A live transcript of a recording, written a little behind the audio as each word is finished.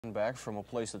Back from a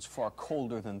place that's far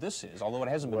colder than this is, although it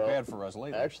hasn't been bad for us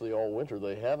lately. Actually, all winter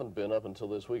they haven't been up until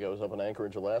this week. I was up in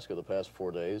Anchorage, Alaska the past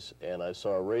 4 days, and I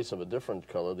saw a race of a different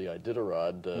color, the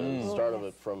Iditarod, start of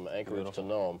it from Anchorage to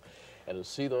Nome. And to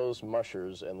see those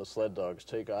mushers and the sled dogs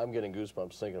take, I'm getting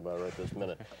goosebumps thinking about it right this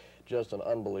minute. Just an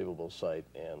unbelievable sight,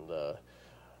 and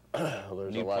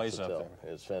there's a lot to tell.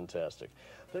 It's fantastic.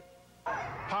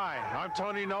 Hi, I'm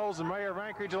Tony Knowles, the mayor of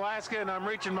Anchorage, Alaska, and I'm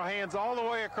reaching my hands all the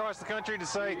way across the country to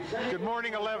say good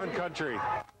morning, 11 country.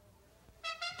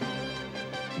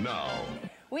 Now,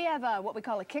 we have what we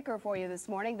call a kicker for you this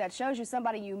morning that shows you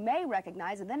somebody you may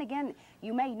recognize, and then again,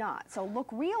 you may not. So look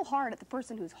real hard at the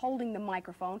person who's holding the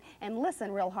microphone and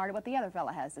listen real hard at what the other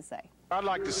fella has to say. I'd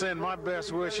like to send my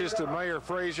best wishes to Mayor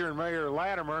Frazier and Mayor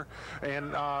Latimer,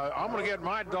 and I'm going to get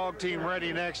my dog team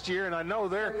ready next year, and I know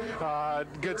they're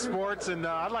good sports, and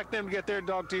I'd like them to get their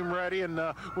dog team ready, and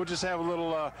we'll just have a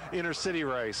little inter-city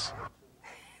race.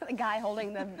 The guy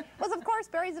holding them was, of course,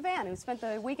 Barry ZeVan, who spent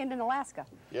the weekend in Alaska.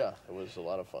 Yeah, it was a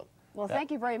lot of fun. Well, thank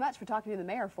you very much for talking to the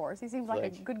mayor for us. He seems like a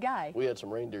good guy. We had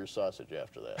some reindeer sausage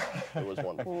after that. It was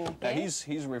wonderful. Now,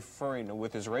 he's referring,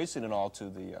 with his racing and all, to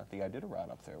the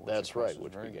Iditarod up there. Which That's right,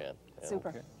 which began. Yeah. Super.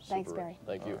 Okay. Thanks, Barry.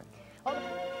 Thank you. Right.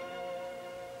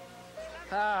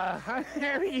 I'm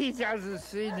Harry Johnson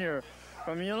Sr.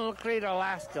 from Unalakleet,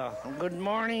 Alaska. Good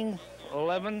morning,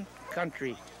 11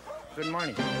 country. Good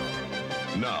morning.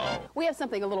 now. We have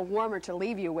something a little warmer to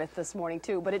leave you with this morning,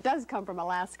 too, but it does come from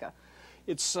Alaska.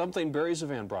 It's something Barry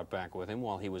ZeVan brought back with him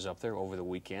while he was up there over the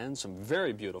weekend. Some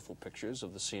very beautiful pictures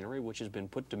of the scenery, which has been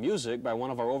put to music by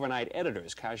one of our overnight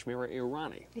editors, Kashmira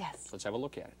Irani. Yes. Let's have a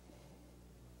look at it.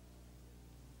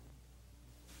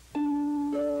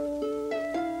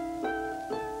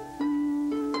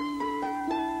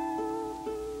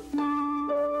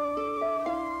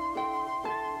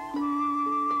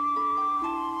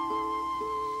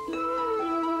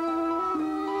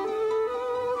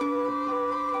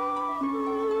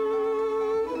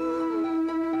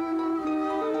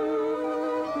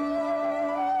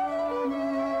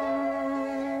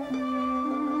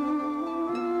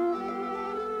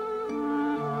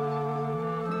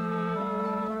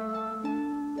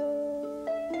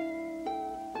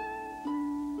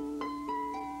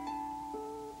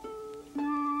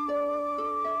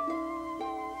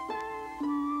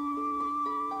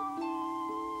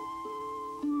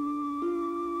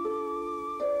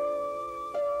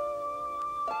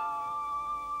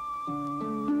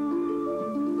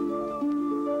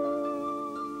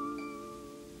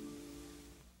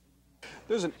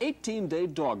 There's an 18-day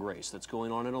dog race that's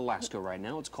going on in Alaska right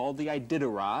now. It's called the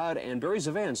Iditarod, and Barry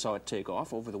ZeVan saw it take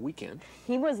off over the weekend.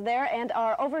 He was there, and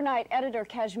our overnight editor,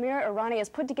 Kashmira Irani, has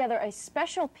put together a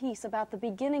special piece about the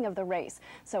beginning of the race.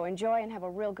 So enjoy and have a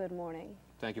real good morning.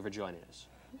 Thank you for joining us.